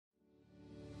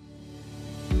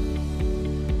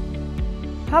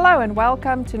Hello and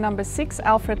welcome to number 6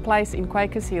 Alfred Place in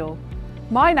Quakers Hill.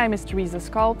 My name is Teresa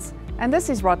Skoltz and this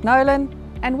is Rod Nolan,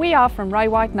 and we are from Ray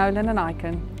White, Nolan and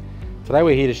Icon. Today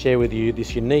we're here to share with you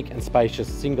this unique and spacious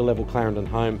single-level Clarendon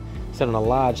home set on a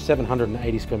large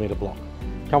 780 square metre block.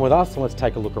 Come with us and let's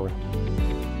take a look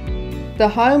around. The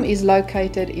home is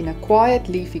located in a quiet,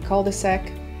 leafy cul-de-sac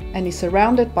and is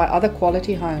surrounded by other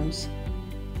quality homes.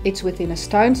 It's within a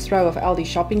stone's throw of Aldi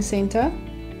Shopping Centre,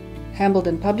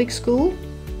 Hambledon Public School,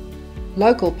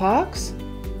 local parks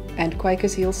and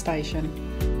Quakers Hill Station.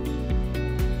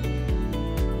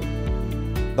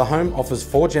 The home offers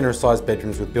 4 generous sized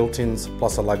bedrooms with built-ins,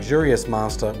 plus a luxurious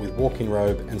master with walk-in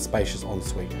robe and spacious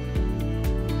ensuite.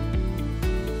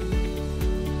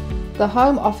 The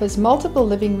home offers multiple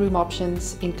living room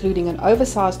options, including an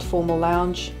oversized formal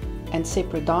lounge and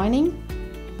separate dining,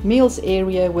 meals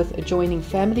area with adjoining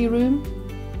family room,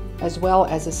 as well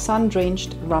as a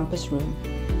sun-drenched rumpus room.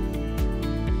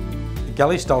 The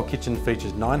galley-style kitchen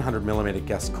features 900mm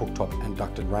gas cooktop and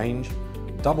ducted range,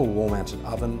 double wall-mounted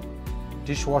oven,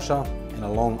 dishwasher and a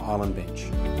long island bench.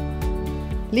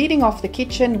 Leading off the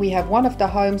kitchen, we have one of the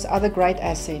home's other great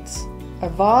assets, a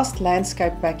vast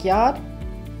landscaped backyard,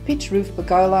 pitch roof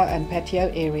pergola and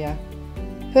patio area,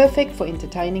 perfect for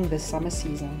entertaining this summer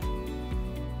season.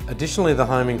 Additionally, the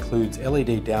home includes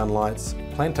LED downlights,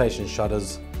 plantation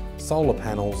shutters, solar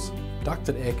panels,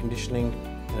 ducted air conditioning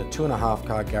and a 2.5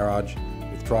 car garage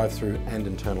with drive-through and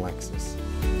internal access.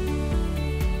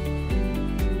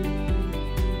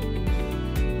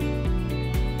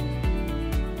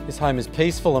 This home is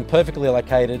peaceful and perfectly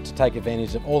located to take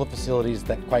advantage of all the facilities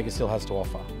that Quakers Hill has to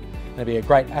offer. It'll be a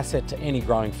great asset to any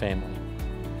growing family.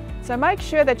 So make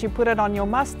sure that you put it on your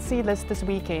must-see list this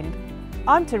weekend.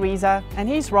 I'm Teresa and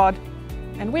he's Rod,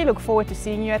 and we look forward to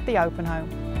seeing you at the open home.